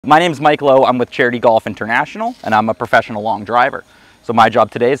My name is Mike Lowe. I'm with Charity Golf International, and I'm a professional long driver. So my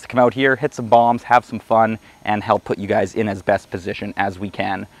job today is to come out here, hit some bombs, have some fun, and help put you guys in as best position as we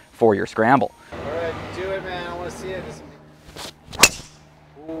can for your scramble. All right, do it, man. I want to see it.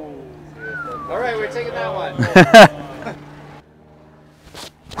 Ooh. All right, we're taking that one.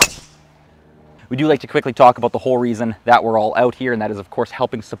 We do like to quickly talk about the whole reason that we're all out here, and that is, of course,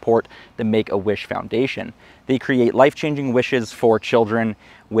 helping support the Make-A-Wish Foundation. They create life-changing wishes for children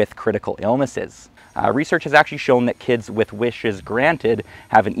with critical illnesses. Research has actually shown that kids with wishes granted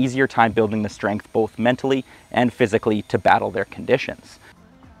have an easier time building the strength both mentally and physically to battle their conditions.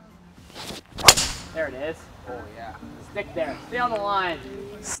 There it is. Oh yeah. Stick there. Stay on the line.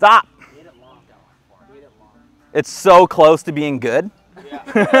 Stop! It's so close to being good.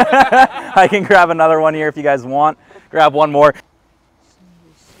 Yeah. I can grab another one here if you guys want. Grab one more.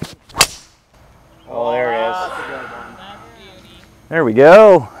 Oh, there it is. There we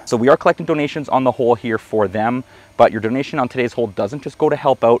go. So we are collecting donations on the hole here for them, but your donation on today's hole doesn't just go to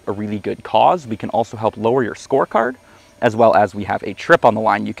help out a really good cause. We can also help lower your scorecard, as well as we have a trip on the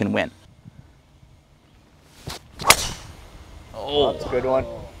line you can win. Oh, that's a good one.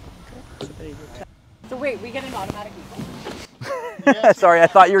 So wait, we get an automatic equal. Sorry, I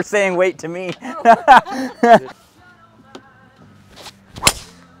thought you were saying wait to me.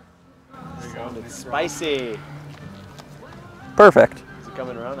 It's spicy. Perfect. Is it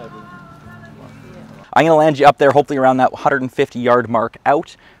coming around? I'm going to land you up there, hopefully around that 150-yard mark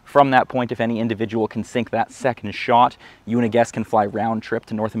out. From that point, if any individual can sink that second shot, you and a guest can fly round trip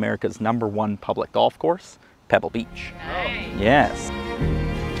to North America's #1 public golf course, Pebble Beach. Nice. Yes.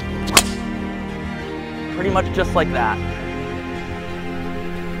 Pretty much just like that.